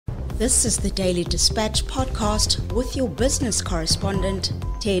This is the Daily Dispatch podcast with your business correspondent,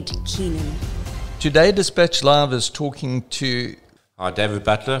 Ted Keenan. Today, Dispatch Live is talking to David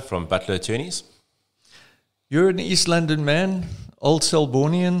Butler from Butler Attorneys. You're an East London man, old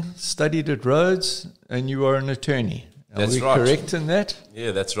Selbornian, studied at Rhodes, and you are an attorney. That's right. Are we correct in that?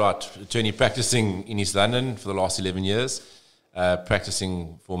 Yeah, that's right. Attorney practicing in East London for the last 11 years,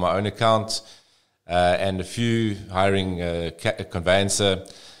 practicing for my own account, and a few hiring a conveyancer,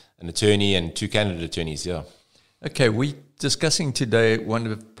 an attorney, and 2 candidate attorneys, yeah. Okay, we're discussing today one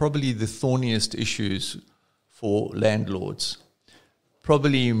of probably the thorniest issues for landlords.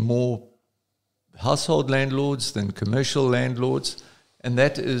 Probably more household landlords than commercial landlords, and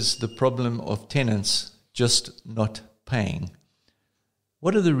that is the problem of tenants just not paying.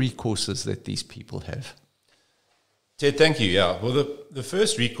 What are the recourses that these people have? Ted, thank you. Yeah, well, the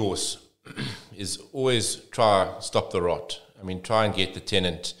first recourse is always stop the rot. I mean, try and get the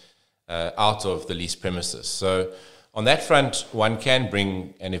tenant out of the leased premises. So on that front, one can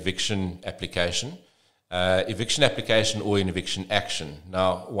bring an eviction application or an eviction action.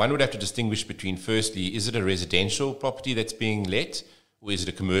 Now, one would have to distinguish between, firstly, is it a residential property that's being let, or is it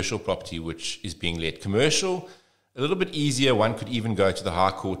a commercial property which is being let? Commercial, a little bit easier. One could even go to the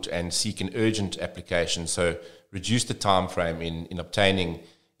High Court and seek an urgent application, so reduce the time frame in obtaining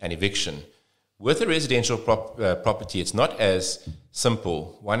an eviction. With a residential property, it's not as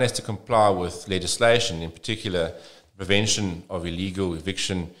simple. One has to comply with legislation, in particular, Prevention of Illegal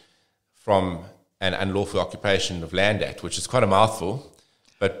Eviction from an Unlawful Occupation of Land Act, which is quite a mouthful,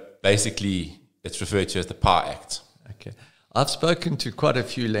 but basically it's referred to as the Power Act. Okay. I've spoken to quite a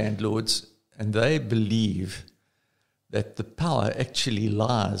few landlords, and they believe that the power actually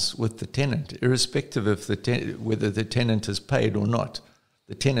lies with the tenant, irrespective of whether the tenant is paid or not.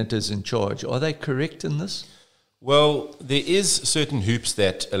 The tenant is in charge. Are they correct in this? Well, there is certain hoops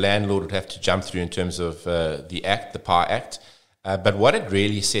that a landlord would have to jump through in terms of the Act, the Power Act. But what it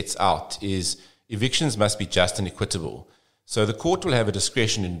really sets out is evictions must be just and equitable. So the court will have a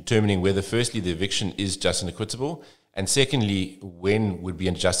discretion in determining whether, firstly, the eviction is just and equitable, and secondly, when would be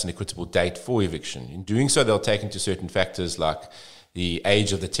a just and equitable date for eviction. In doing so, they'll take into certain factors like the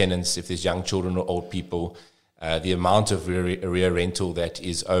age of the tenants, if there's young children or old people, the amount of arrear rental that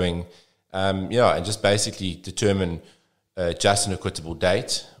is owing, and just basically determine a just and equitable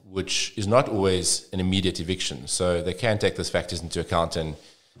date, which is not always an immediate eviction. So they can take those factors into account and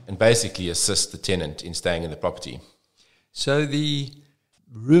basically assist the tenant in staying in the property. So the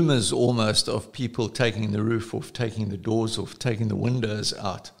rumours almost of people taking the roof off, taking the doors off, taking the windows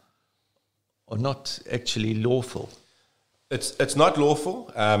out are not actually lawful. It's not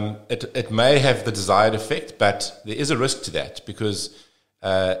lawful. It may have the desired effect, but there is a risk to that because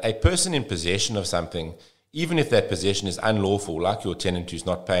a person in possession of something, even if that possession is unlawful, like your tenant who's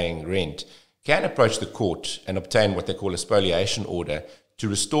not paying rent, can approach the court and obtain what they call a spoliation order to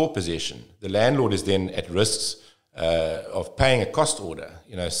restore possession. The landlord is then at risks of paying a cost order.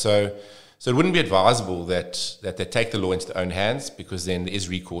 So it wouldn't be advisable that they take the law into their own hands, because then there is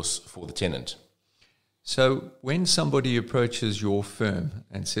recourse for the tenant. So when somebody approaches your firm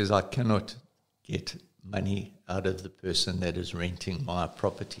and says, I cannot get money out of the person that is renting my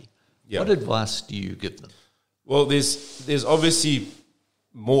property, what advice do you give them? Well, there's obviously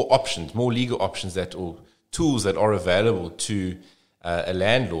more options, more legal options or tools that are available to a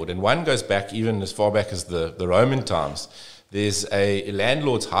landlord. And one goes back even as far back as the Roman times. There's a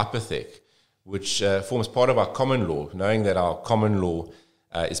landlord's hypothec, which forms part of our common law, knowing that our common law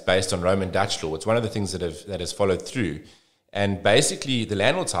is based on Roman Dutch law. It's one of the things that has followed through. And basically, the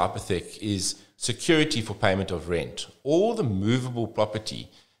landlord's hypothec is security for payment of rent. All the movable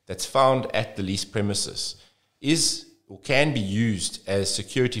property that's found at the leased premises is or can be used as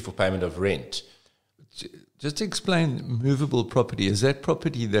security for payment of rent. Just explain movable property. Is that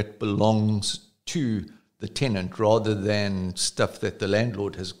property that belongs to the tenant rather than stuff that the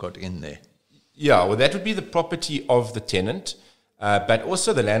landlord has got in there? Yeah, well, that would be the property of the tenant. But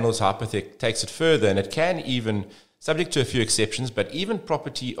also the landlord's hypothec takes it further, and it can even, subject to a few exceptions, but even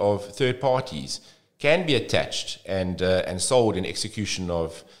property of third parties can be attached and sold in execution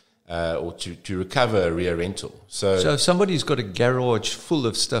of or to recover arrear rental. So if somebody's got a garage full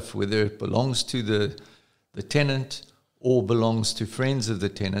of stuff, whether it belongs to the tenant or belongs to friends of the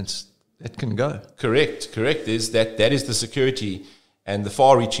tenants, that can go. Correct. That is the security and the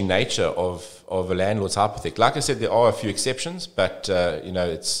far-reaching nature of a landlord's hypothec. Like I said, there are a few exceptions, but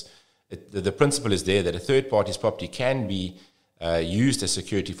the principle is there that a third party's property can be used as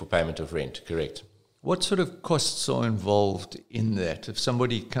security for payment of rent. Correct. What sort of costs are involved in that? If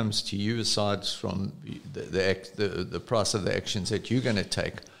somebody comes to you, aside from the price of the actions that you're going to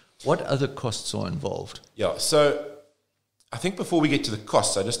take, What other costs are involved? Yeah, so I think before we get to the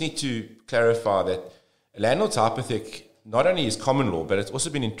costs, I just need to clarify that a landlord's hypothec not only is common law, but it's also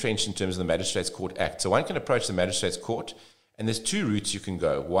been entrenched in terms of the Magistrates Court Act. So one can approach the Magistrates Court, and there's two routes you can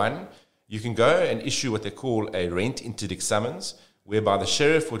go. One, you can go and issue what they call a rent interdict summons, whereby the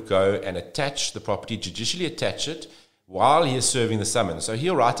sheriff would go and attach the property, judicially attach it, while he is serving the summons. So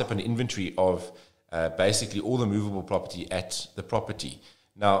he'll write up an inventory of basically all the movable property at the property.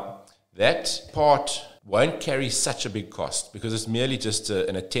 Now, that part won't carry such a big cost because it's merely just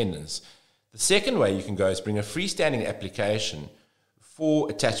an attendance. The second way you can go is bring a freestanding application for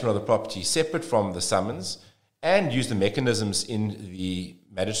attachment of the property separate from the summons and use the mechanisms in the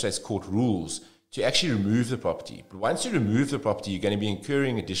Magistrates Court rules to actually remove the property. But once you remove the property, you're going to be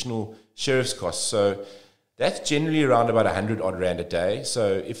incurring additional sheriff's costs. So that's generally around about 100 odd rand a day.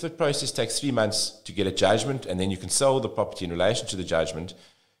 So if the process takes 3 months to get a judgment and then you can sell the property in relation to the judgment,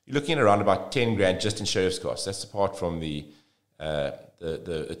 you're looking at around about 10 grand just in sheriff's costs. That's apart from the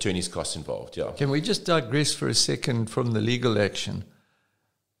attorney's costs involved. Yeah. Can we just digress for a second from the legal action?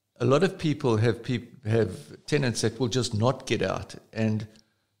 A lot of people have tenants that will just not get out, and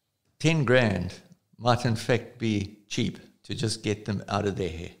 10 grand might in fact be cheap to just get them out of their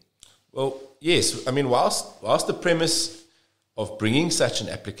hair. Well, yes. I mean, whilst the premise of bringing such an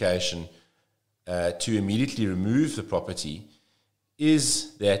application to immediately remove the property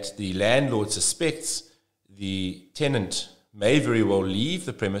is that the landlord suspects the tenant may very well leave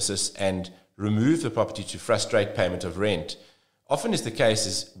the premises and remove the property to frustrate payment of rent. Often is the case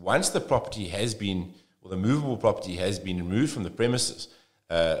is once the property has been, or the movable property has been removed from the premises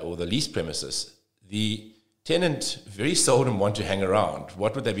or the leased premises, the tenant very seldom want to hang around.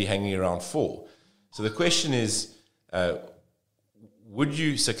 What would they be hanging around for? So the question is, would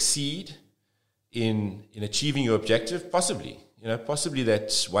you succeed in achieving your objective? Possibly. Possibly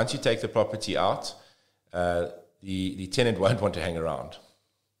that once you take the property out, the tenant won't want to hang around.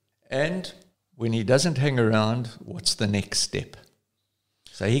 And when he doesn't hang around, what's the next step?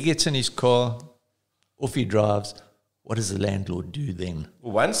 So he gets in his car, off he drives. What does the landlord do then?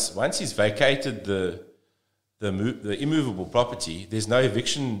 Well, once he's vacated the immovable property, there's no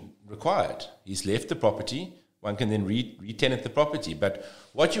eviction required. He's left the property. One can then re-tenant the property. But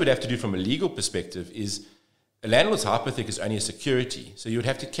what you would have to do from a legal perspective is a landlord's hypothec is only a security. So you would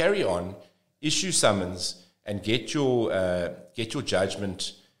have to carry on, issue summons, and get your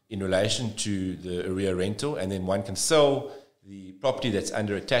judgment in relation to the arrear rental, and then one can sell the property that's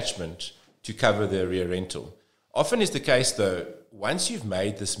under attachment to cover the arrear rental. Often is the case, though, once you've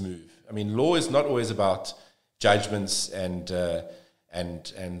made this move, I mean, law is not always about judgments and the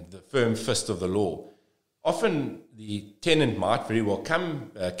firm fist of the law. Often the tenant might very well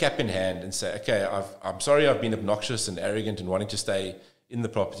come cap in hand and say, okay, I'm sorry I've been obnoxious and arrogant and wanting to stay in the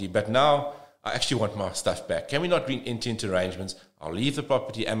property, but now I actually want my stuff back. Can we not enter into arrangements? I'll leave the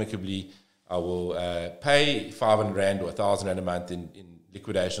property amicably. I will pay 500 rand or 1,000 rand a month in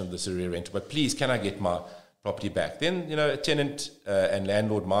liquidation of the arrear rental, but please, can I get my property back? Then, a tenant and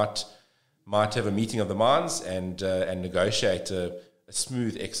landlord might have a meeting of the minds and negotiate a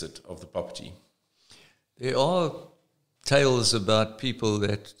smooth exit of the property. There are tales about people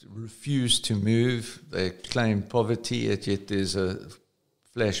that refuse to move. They claim poverty, yet there's a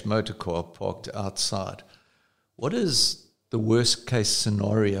flash motor car parked outside. What is the worst case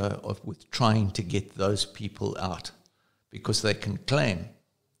scenario with trying to get those people out? Because they can claim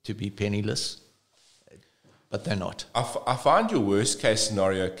to be penniless, but they're not. I find your worst case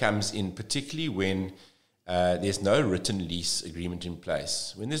scenario comes in particularly when there's no written lease agreement in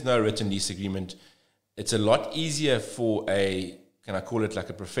place. When there's no written lease agreement, it's a lot easier for can I call it like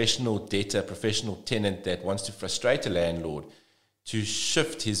a professional debtor, professional tenant that wants to frustrate a landlord to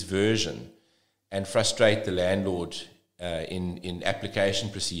shift his version and frustrate the landlord in application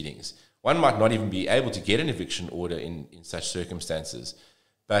proceedings. One might not even be able to get an eviction order in such circumstances.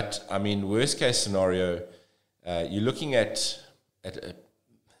 But, I mean, worst case scenario, you're looking at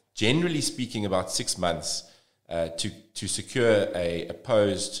generally speaking, about 6 months to secure a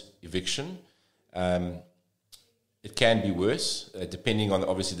opposed eviction. It can be worse, depending on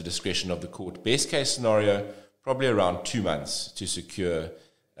obviously the discretion of the court. Best case scenario, probably around 2 months to secure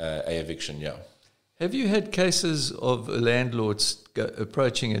a eviction, yeah. Have you had cases of landlords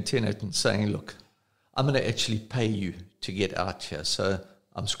approaching a tenant and saying, look, I'm going to actually pay you to get out here, so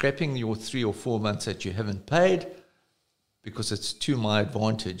I'm scrapping your 3 or 4 months that you haven't paid because it's to my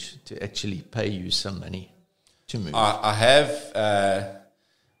advantage to actually pay you some money to move? I have...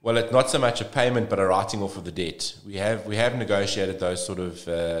 Well, it's not so much a payment, but a writing off of the debt. We have negotiated those sort of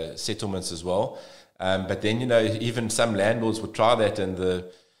settlements as well. But then, even some landlords would try that, and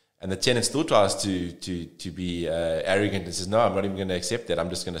and the tenant still tries to be arrogant and says, no, I'm not even going to accept that. I'm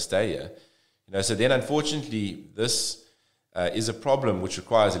just going to stay here. So then, unfortunately, this is a problem which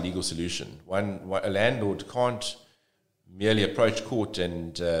requires a legal solution. A landlord can't merely approach court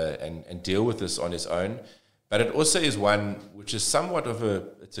and deal with this on his own, but it also is one which is somewhat of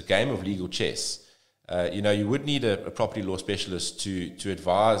it's a game of legal chess. You would need a property law specialist to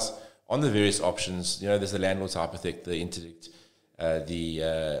advise on the various options. There's the landlord's hypothec, the interdict,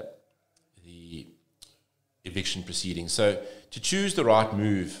 the eviction proceedings. So to choose the right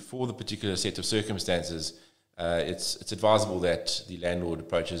move for the particular set of circumstances, it's advisable that the landlord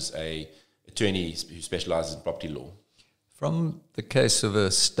approaches a attorney who specialises in property law. From the case of a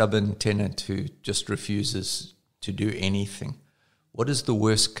stubborn tenant who just refuses to do anything, what is the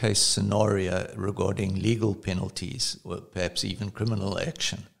worst case scenario regarding legal penalties or perhaps even criminal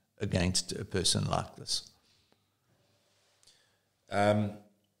action against a person like this?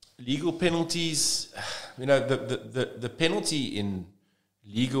 Legal penalties, the penalty in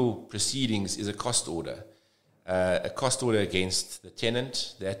legal proceedings is a cost order. A cost order against the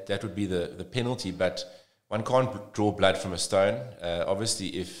tenant, that would be the penalty, but one can't draw blood from a stone. Obviously,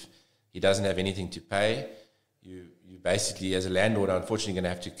 if he doesn't have anything to pay, you basically, as a landlord, are unfortunately going to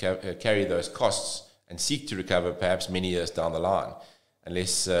have to carry those costs and seek to recover perhaps many years down the line,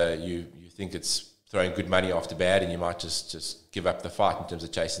 unless you think it's throwing good money after bad and you might just give up the fight in terms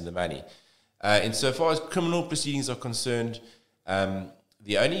of chasing the money. Insofar as criminal proceedings are concerned,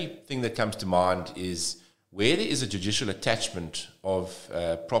 the only thing that comes to mind is where there is a judicial attachment of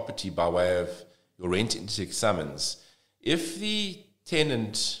property by way of your rent intake summons. If the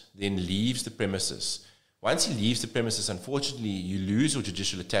tenant then leaves the premises, once he leaves the premises, unfortunately, you lose your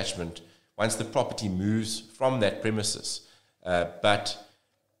judicial attachment once the property moves from that premises. But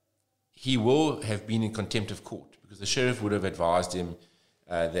he will have been in contempt of court because the sheriff would have advised him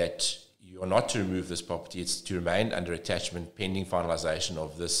that you are not to remove this property, it's to remain under attachment pending finalisation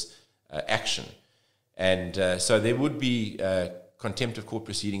of this action. And so there would be contempt of court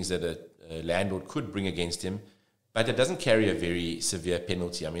proceedings that a landlord could bring against him, but it doesn't carry a very severe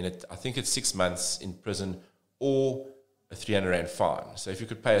penalty. I mean, I think it's 6 months in prison or a 300 Rand fine. So if you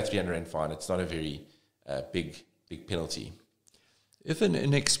could pay a 300 Rand fine, it's not a very big penalty. If an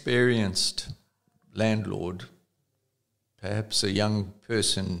inexperienced landlord, perhaps a young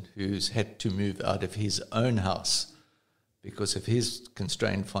person who's had to move out of his own house because of his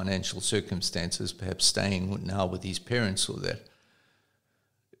constrained financial circumstances, perhaps staying now with his parents or that,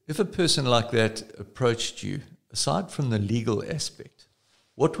 if a person like that approached you, aside from the legal aspect,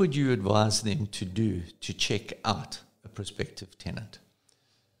 what would you advise them to do to check out a prospective tenant?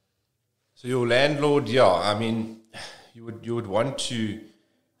 So your landlord, I mean, you would want to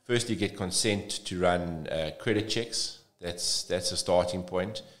firstly get consent to run credit checks. That's a starting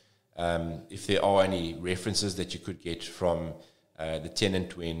point. If there are any references that you could get from the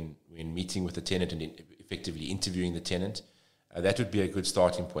tenant when meeting with the tenant and effectively interviewing the tenant, that would be a good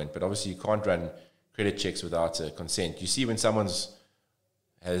starting point. But obviously you can't run credit checks without consent. You see, when someone's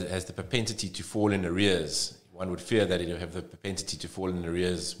has the propensity to fall in arrears, one would fear that he'll have the propensity to fall in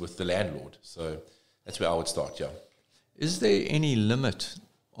arrears with the landlord. So that's where I would start, yeah. Is there any limit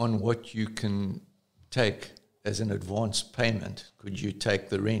on what you can take as an advance payment? Could you take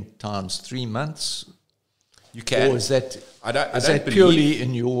the rent times 3 months? You can. Or is that I don't purely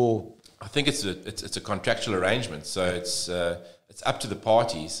in your... I think it's a contractual arrangement, so it's up to the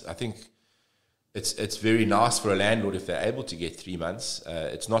parties. I think it's very nice for a landlord if they're able to get 3 months.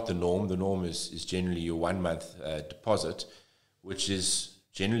 It's not the norm. The norm is generally your 1 month deposit, which is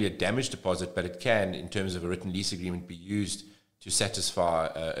generally a damage deposit, but it can, in terms of a written lease agreement, be used to satisfy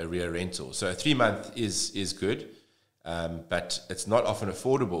a rear rental. So a 3 month is good, but it's not often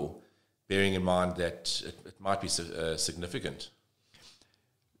affordable, bearing in mind that it might be significant.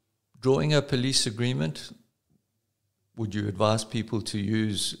 Drawing up a lease agreement, would you advise people to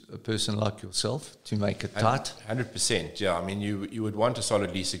use a person like yourself to make it tight? 100%, yeah. I mean, you would want a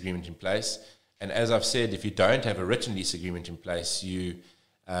solid lease agreement in place. And as I've said, if you don't have a written lease agreement in place, you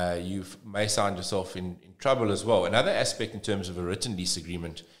may find yourself in trouble as well. Another aspect in terms of a written lease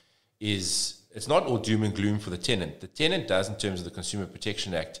agreement is it's not all doom and gloom for the tenant. The tenant does, in terms of the Consumer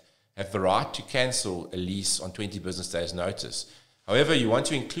Protection Act, have the right to cancel a lease on 20 business days' notice. However, you want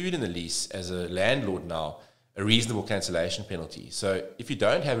to include in the lease, as a landlord now, a reasonable cancellation penalty. So if you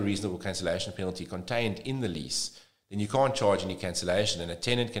don't have a reasonable cancellation penalty contained in the lease, then you can't charge any cancellation, and a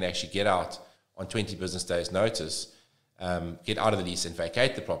tenant can actually get out on 20 business days' notice, get out of the lease and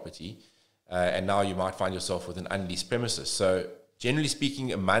vacate the property, and now you might find yourself with an unleased premises. So generally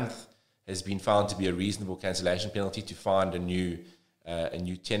speaking, a month has been found to be a reasonable cancellation penalty to find a new a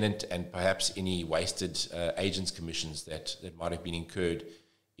new tenant and perhaps any wasted agents' commissions that might have been incurred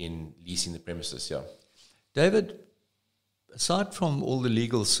in leasing the premises. Yeah, David, aside from all the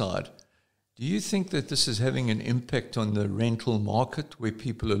legal side, do you think that this is having an impact on the rental market where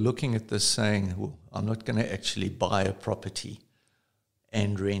people are looking at this saying, well, I'm not going to actually buy a property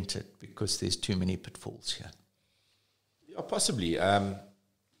and rent it because there's too many pitfalls here? Yeah, possibly.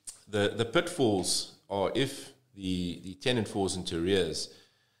 The pitfalls are if the tenant falls into arrears,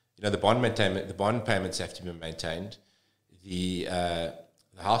 the bond payments have to be maintained. The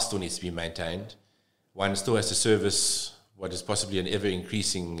house still needs to be maintained. One still has to service what is possibly an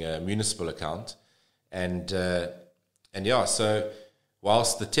ever-increasing municipal account. And so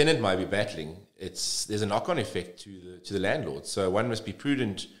whilst the tenant might be battling, there's a knock-on effect to the landlord. So one must be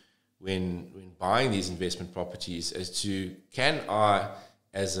prudent when buying these investment properties as to, can I,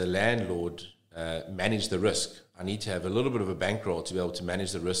 as a landlord, manage the risk? I need to have a little bit of a bankroll to be able to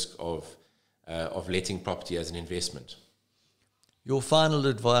manage the risk of letting property as an investment. Your final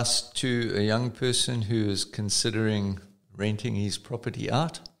advice to a young person who is considering renting his property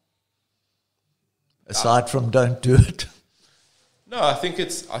out, aside from don't do it? No, I think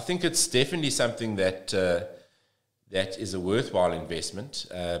it's definitely something that is a worthwhile investment.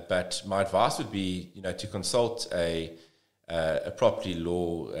 But my advice would be, to consult a property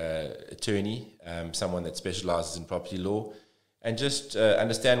law attorney, someone that specializes in property law, and just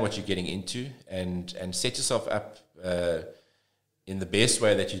understand what you're getting into, and set yourself up in the best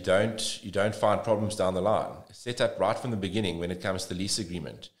way that you don't find problems down the line. Set up right from the beginning when it comes to the lease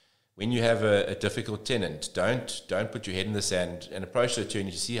agreement. When you have a difficult tenant, don't put your head in the sand, and approach the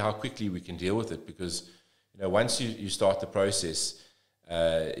attorney to see how quickly we can deal with it. Because once you start the process,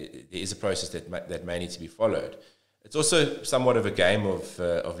 there is a process that may need to be followed. It's also somewhat of a game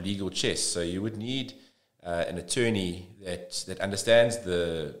of legal chess. So you would need an attorney that understands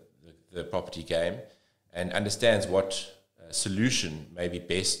the property game and understands what solution may be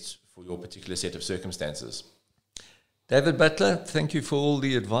best for your particular set of circumstances. David Butler, thank you for all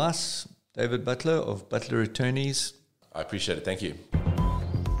the advice. David Butler of Butler Attorneys. I appreciate it. Thank you.